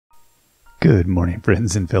Good morning,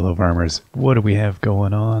 friends and fellow farmers. What do we have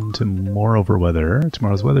going on tomorrow for weather?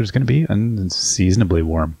 Tomorrow's weather is going to be unseasonably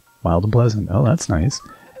warm, mild and pleasant. Oh, that's nice.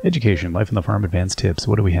 Education, life on the farm, advanced tips.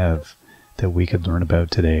 What do we have that we could learn about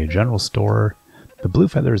today? General store. The blue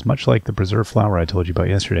feather is much like the preserved flower I told you about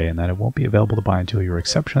yesterday, and that it won't be available to buy until you're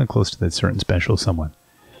exceptionally close to that certain special someone.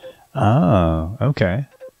 Oh, okay.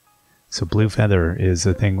 So blue feather is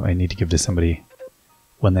a thing I need to give to somebody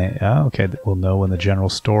when they... Oh, okay, we'll know when the general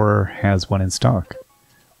store has one in stock.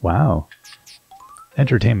 Wow.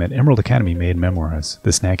 Entertainment. Emerald Academy Maid Memoirs.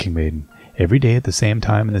 The Snacking Maiden. Every day at the same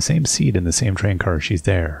time in the same seat in the same train car, she's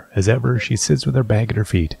there. As ever, she sits with her bag at her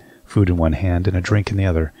feet, food in one hand and a drink in the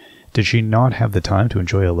other. Did she not have the time to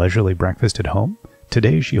enjoy a leisurely breakfast at home?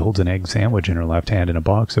 Today she holds an egg sandwich in her left hand and a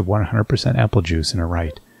box of 100% apple juice in her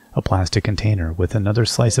right. A plastic container with another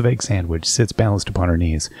slice of egg sandwich sits balanced upon her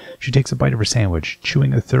knees. She takes a bite of her sandwich,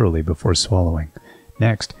 chewing it thoroughly before swallowing.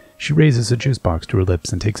 Next, she raises a juice box to her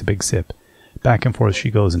lips and takes a big sip. Back and forth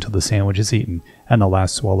she goes until the sandwich is eaten, and the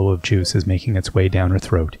last swallow of juice is making its way down her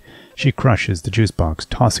throat. She crushes the juice box,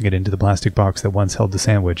 tossing it into the plastic box that once held the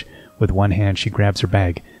sandwich. With one hand she grabs her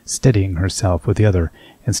bag, steadying herself with the other,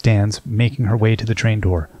 and stands, making her way to the train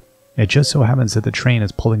door. It just so happens that the train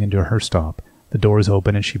is pulling into her stop. The door is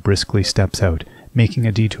open and she briskly steps out, making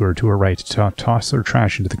a detour to her right to toss her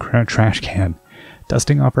trash into the trash can.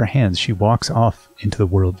 Dusting off her hands, she walks off into the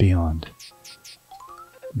world beyond.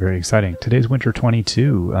 Very exciting. Today's winter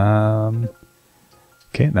 22.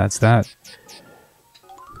 Okay, that's that.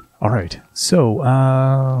 Alright, so,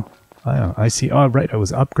 I see. Oh, right, I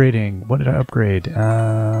was upgrading. What did I upgrade?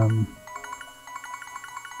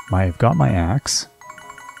 I've got my axe.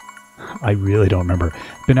 I really don't remember.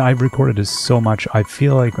 I've recorded this so much, I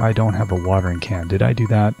feel like I don't have a watering can. Did I do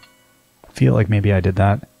that? I feel like maybe I did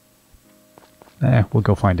that. We'll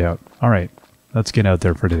go find out. Alright, let's get out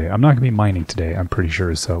there for today. I'm not going to be mining today, I'm pretty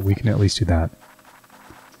sure, so we can at least do that.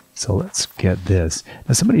 So let's get this.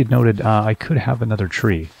 Now somebody had noted I could have another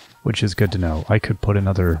tree, which is good to know. I could put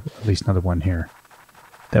at least another one here.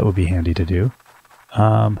 That would be handy to do.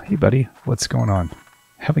 Hey buddy, what's going on?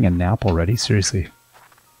 Having a nap already? Seriously.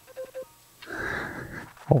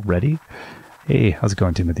 Already? Hey, how's it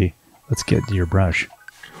going, Timothy? Let's get your brush.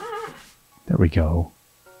 There we go.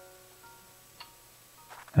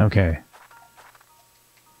 Okay.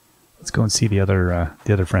 Let's go and see the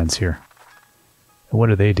other friends here. What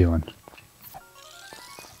are they doing?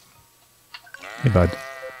 Hey, bud.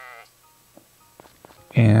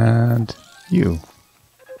 And you.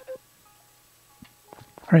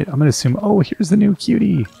 Alright, I'm going to assume... Oh, here's the new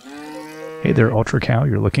cutie! Hey there, Ultra Cow.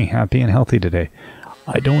 You're looking happy and healthy today.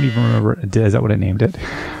 I don't even remember... Is that what I named it?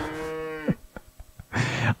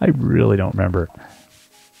 I really don't remember.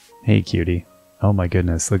 Hey, cutie. Oh my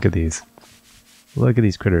goodness, look at these. Look at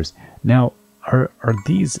these critters. Now, are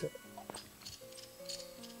these...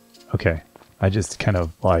 Okay, I just kind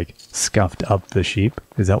of, like, scuffed up the sheep.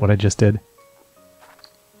 Is that what I just did?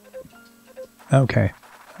 Okay.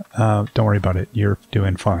 Don't worry about it. You're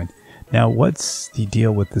doing fine. Now, what's the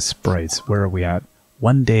deal with the sprites? Where are we at?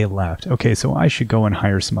 1 day left. Okay, so I should go and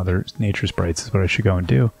hire some other nature sprites is what I should go and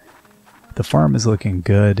do. The farm is looking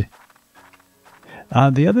good.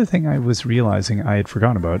 The other thing I was realizing I had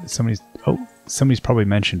forgotten about, somebody's probably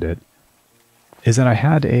mentioned it, is that I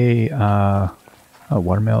had a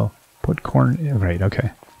watermill, put corn, right, okay.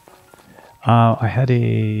 I had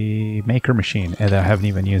a maker machine that I haven't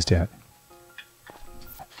even used yet.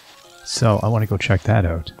 So I want to go check that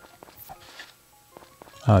out.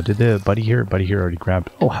 Did the buddy here already grabbed...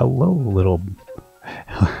 Oh, hello, little...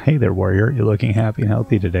 Hey there, warrior. You're looking happy and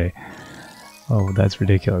healthy today. Oh, that's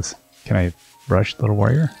ridiculous. Can I brush little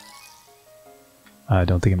warrior? I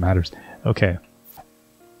don't think it matters. Okay.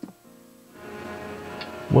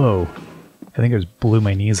 Whoa. I think it just blew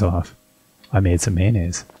my knees off. I made some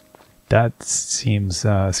mayonnaise. That seems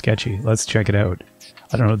sketchy. Let's check it out.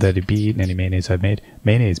 I don't know that it'd be eating any mayonnaise I've made.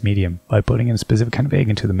 Mayonnaise medium by putting in a specific kind of egg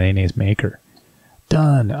into the mayonnaise maker.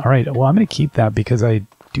 Done. Alright, well I'm going to keep that because I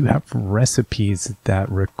do have recipes that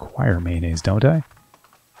require mayonnaise, don't I?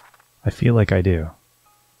 I feel like I do.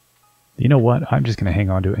 You know what? I'm just going to hang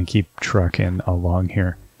on to it and keep trucking along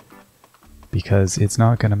here. Because it's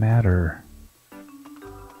not going to matter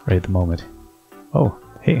right at the moment. Oh,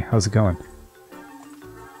 hey, how's it going?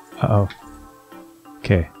 Uh-oh.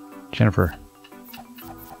 Okay, Jennifer.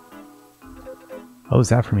 Oh, is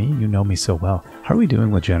that for me? You know me so well. How are we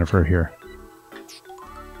doing with Jennifer here?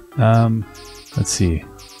 Let's see.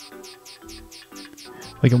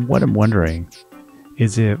 Like, what I'm wondering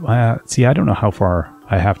is if... see, I don't know how far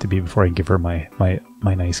I have to be before I can give her my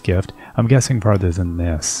nice gift. I'm guessing farther than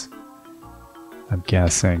this. I'm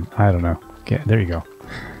guessing. I don't know. Okay, there you go.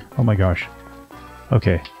 Oh my gosh.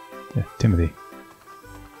 Okay, yeah, Timothy.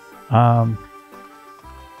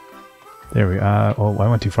 There we go. Oh, I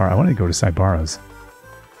went too far. I wanted to go to Cybara's.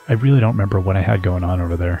 I really don't remember what I had going on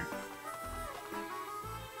over there.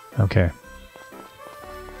 Okay.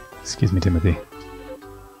 Excuse me, Timothy.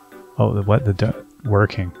 Oh, what?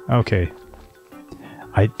 Working. Okay.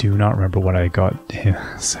 I do not remember what I got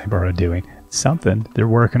Cybara doing. Something. They're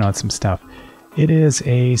working on some stuff. It is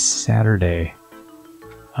a Saturday.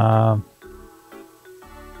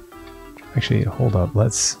 Actually, hold up.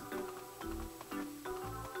 Let's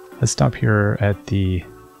stop here at the...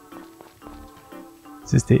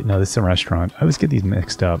 Is this the... No, this is a restaurant. I always get these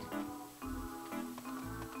mixed up.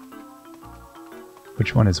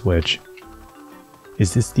 Which one is which?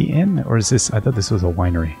 Is this the inn, or is this... I thought this was a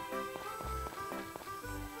winery.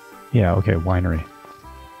 Yeah, okay, winery.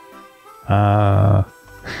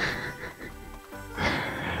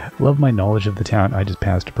 Love my knowledge of the town. I just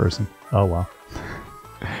passed a person. Oh, well.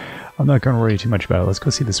 I'm not going to worry too much about it. Let's go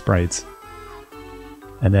see the sprites.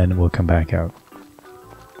 And then we'll come back out.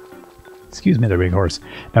 Excuse me, the big horse.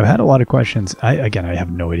 Now, I've had a lot of questions. Again, I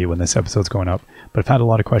have no idea when this episode's going up, but I've had a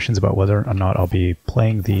lot of questions about whether or not I'll be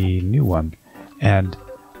playing the new one. And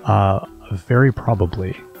very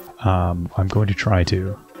probably, I'm going to try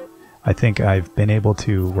to. I think I've been able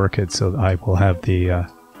to work it so that I will have the...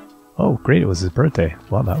 Oh, great, it was his birthday.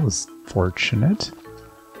 Well, that was fortunate.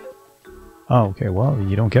 Oh, okay, well,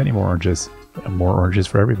 you don't get any more oranges. More oranges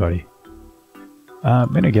for everybody. I'm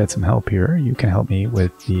going to get some help here. You can help me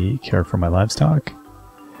with the care for my livestock.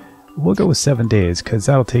 We'll go with 7 days, because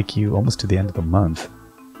that'll take you almost to the end of the month.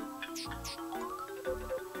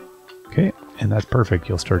 Okay, and that's perfect.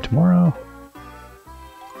 You'll start tomorrow.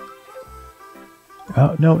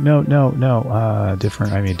 Oh, no.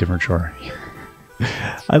 Different shore.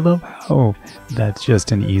 I love how that's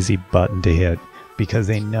just an easy button to hit, because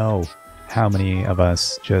they know how many of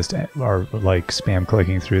us just are like spam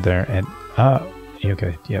clicking through there and...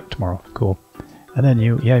 Okay, yep, tomorrow. Cool. And then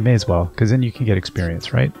you may as well, because then you can get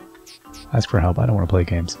experience, right? Ask for help. I don't want to play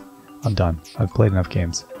games. I'm done. I've played enough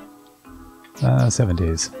games. 7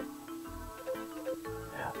 days.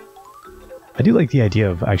 I do like the idea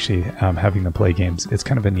of actually having them play games. It's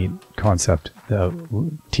kind of a neat concept,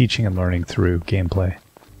 teaching and learning through gameplay.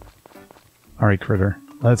 Alright, Critter.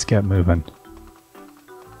 Let's get moving.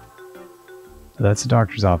 That's the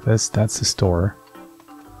doctor's office. That's the store.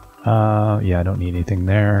 Yeah, I don't need anything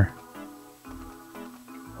there.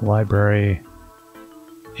 Library.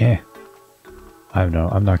 I don't know.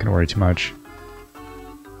 I'm not going to worry too much.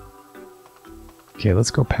 Okay,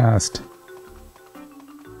 let's go past...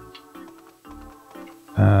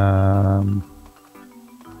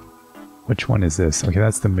 Which one is this? Okay,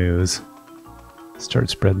 that's the moose. Start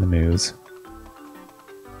spreading the moose.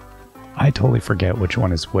 I totally forget which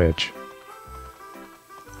one is which.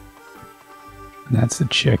 And that's the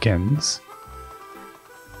chickens.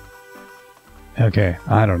 Okay,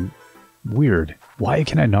 weird. Why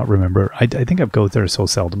can I not remember? I think I go there so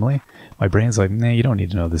seldomly. My brain's like, nah, you don't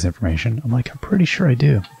need to know this information. I'm like, I'm pretty sure I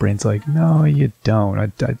do. Brain's like, no, you don't.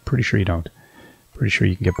 I'm pretty sure you don't. Pretty sure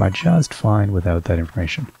you can get by just fine without that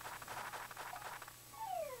information.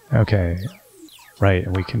 Okay, right,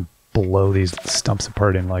 and we can blow these stumps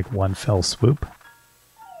apart in like one fell swoop.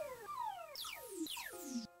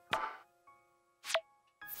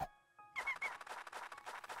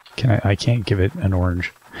 I can't give it an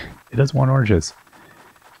orange. It does want oranges.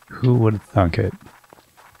 Who would have thunk it?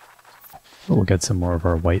 Oh, we'll get some more of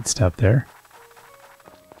our white stuff there.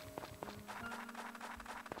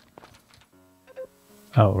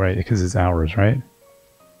 Oh, right, because it's hours, right?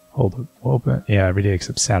 Hold it. Open. Yeah, every day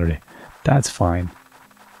except Saturday. That's fine.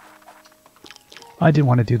 I didn't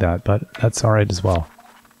want to do that, but that's alright as well.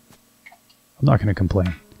 I'm not going to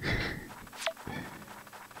complain.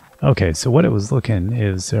 Okay, so what it was looking,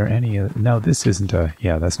 is there any... no, this isn't a...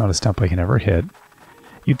 Yeah, that's not a stump I can ever hit.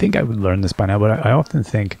 You'd think I would learn this by now, but I often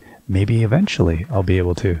think maybe eventually I'll be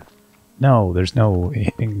able to. No, there's no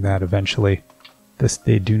hitting that eventually.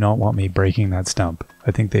 They do not want me breaking that stump.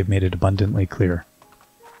 I think they've made it abundantly clear.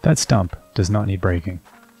 That stump does not need breaking.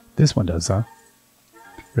 This one does, huh?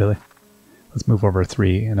 Really? Let's move over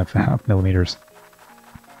 3.5 millimeters.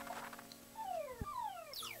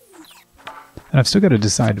 And I've still got to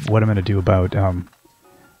decide what I'm going to do about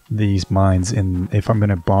these mines, if I'm going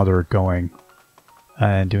to bother going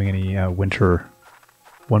and doing any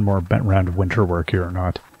one more round of winter work here or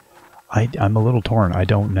not. I'm a little torn. I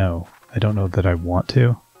don't know. I don't know that I want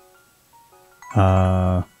to.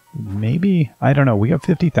 Maybe? I don't know. We got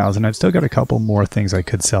 50,000. I've still got a couple more things I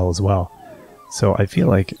could sell as well. So I feel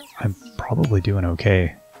like I'm probably doing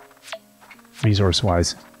okay.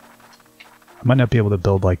 resource-wise. I might not be able to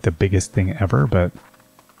build like the biggest thing ever, but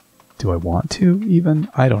do I want to even?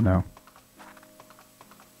 I don't know.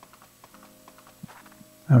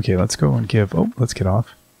 Okay, let's go and give... Oh, let's get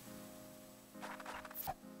off.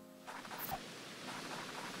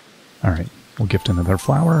 Alright, we'll gift another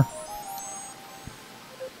flower.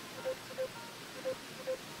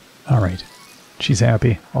 Alright, she's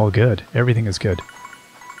happy. All good. Everything is good.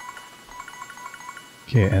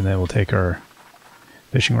 Okay, and then we'll take our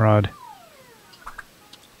fishing rod.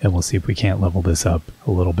 And we'll see if we can't level this up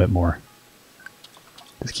a little bit more.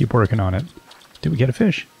 Just keep working on it. Did we get a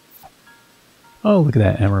fish? Oh, look at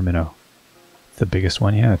that emmer minnow. The biggest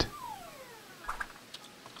one yet.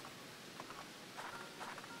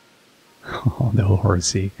 Oh, no,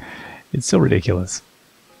 horsey. It's so ridiculous.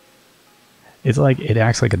 It's like, it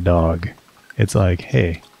acts like a dog. It's like,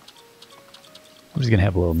 hey, I'm just going to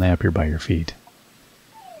have a little nap here by your feet.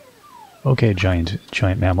 Okay, giant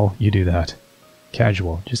mammal, you do that.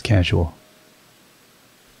 Casual, just casual.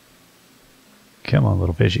 Come on,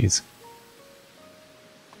 little fishies.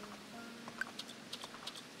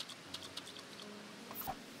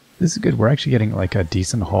 This is good. We're actually getting like a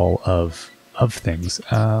decent haul of things.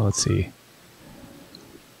 Let's see.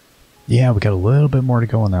 Yeah, we got a little bit more to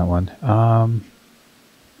go on that one.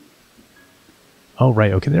 Oh,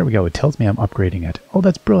 right. Okay, there we go. It tells me I'm upgrading it. Oh,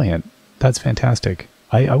 that's brilliant. That's fantastic.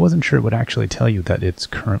 I wasn't sure it would actually tell you that it's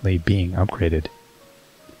currently being upgraded.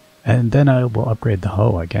 And then I will upgrade the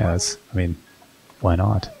hoe, I guess. I mean, why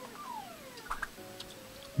not?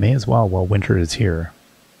 May as well while winter is here.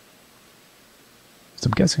 So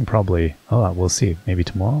I'm guessing probably... Oh, we'll see. Maybe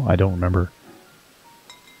tomorrow? I don't remember.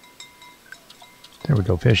 There we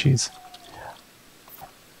go, fishies.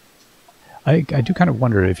 I do kind of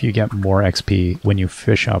wonder if you get more XP when you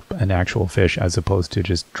fish up an actual fish as opposed to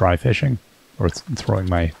just dry fishing or throwing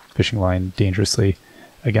my fishing line dangerously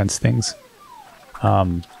against things.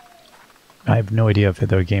 I have no idea if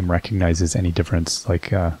the game recognizes any difference,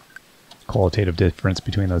 like qualitative difference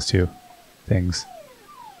between those two things.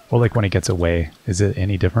 Or like when it gets away, is it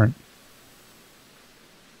any different?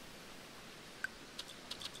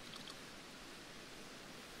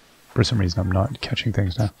 For some reason I'm not catching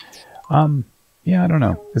things now. Yeah, I don't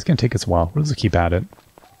know. It's going to take us a while. We'll just keep at it.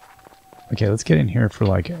 Okay, let's get in here for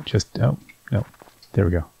like just... Oh, no. There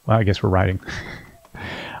we go. Well, I guess we're riding.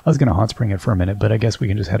 I was going to hot spring it for a minute, but I guess we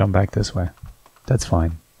can just head on back this way. That's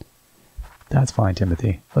fine. That's fine,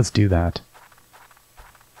 Timothy. Let's do that.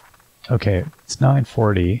 Okay, it's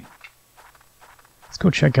 9:40. Let's go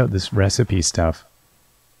check out this recipe stuff.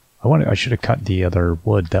 I should have cut the other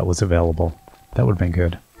wood that was available. That would have been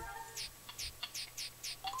good.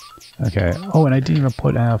 Okay. Oh, and I didn't even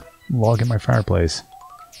put a log in my fireplace.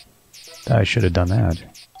 I should have done that.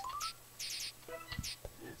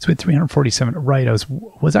 So we had 347. Right,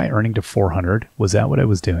 was I earning to 400? Was that what I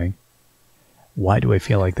was doing? Why do I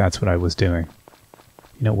feel like that's what I was doing?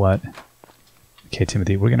 You know what? Okay,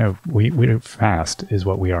 Timothy, we're fast is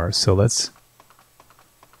what we are. So let's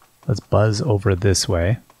buzz over this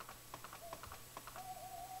way.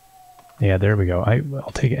 Yeah, there we go.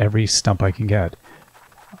 I'll take every stump I can get.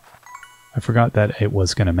 I forgot that it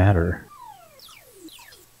was going to matter.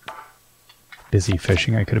 Busy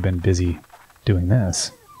fishing. I could have been busy doing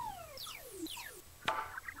this.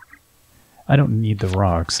 I don't need the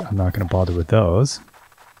rocks. I'm not going to bother with those.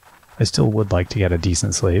 I still would like to get a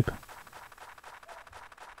decent sleep.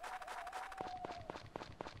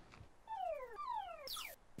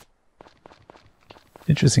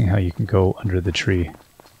 Interesting how you can go under the tree.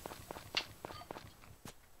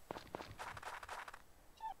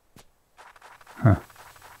 Huh.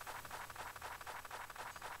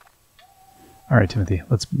 Alright, Timothy,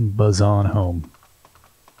 let's buzz on home.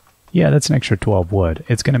 Yeah, that's an extra 12 wood.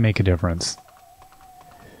 It's going to make a difference.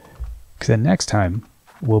 Because then next time,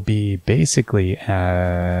 we'll be basically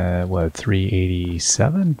at, what,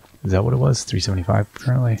 387? Is that what it was? 375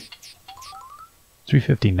 currently?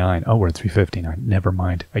 359. Oh, we're at 359. Never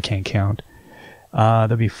mind. I can't count.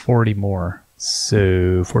 That'll be 40 more.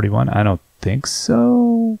 So, 41? I don't think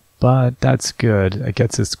so. But that's good. It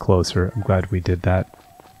gets us closer. I'm glad we did that.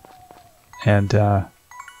 And, I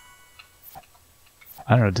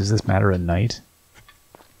don't know, does this matter at night?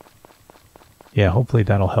 Yeah, hopefully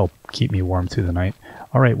that'll help keep me warm through the night.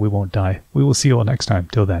 Alright, we won't die. We will see you all next time.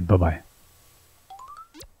 Till then, bye-bye.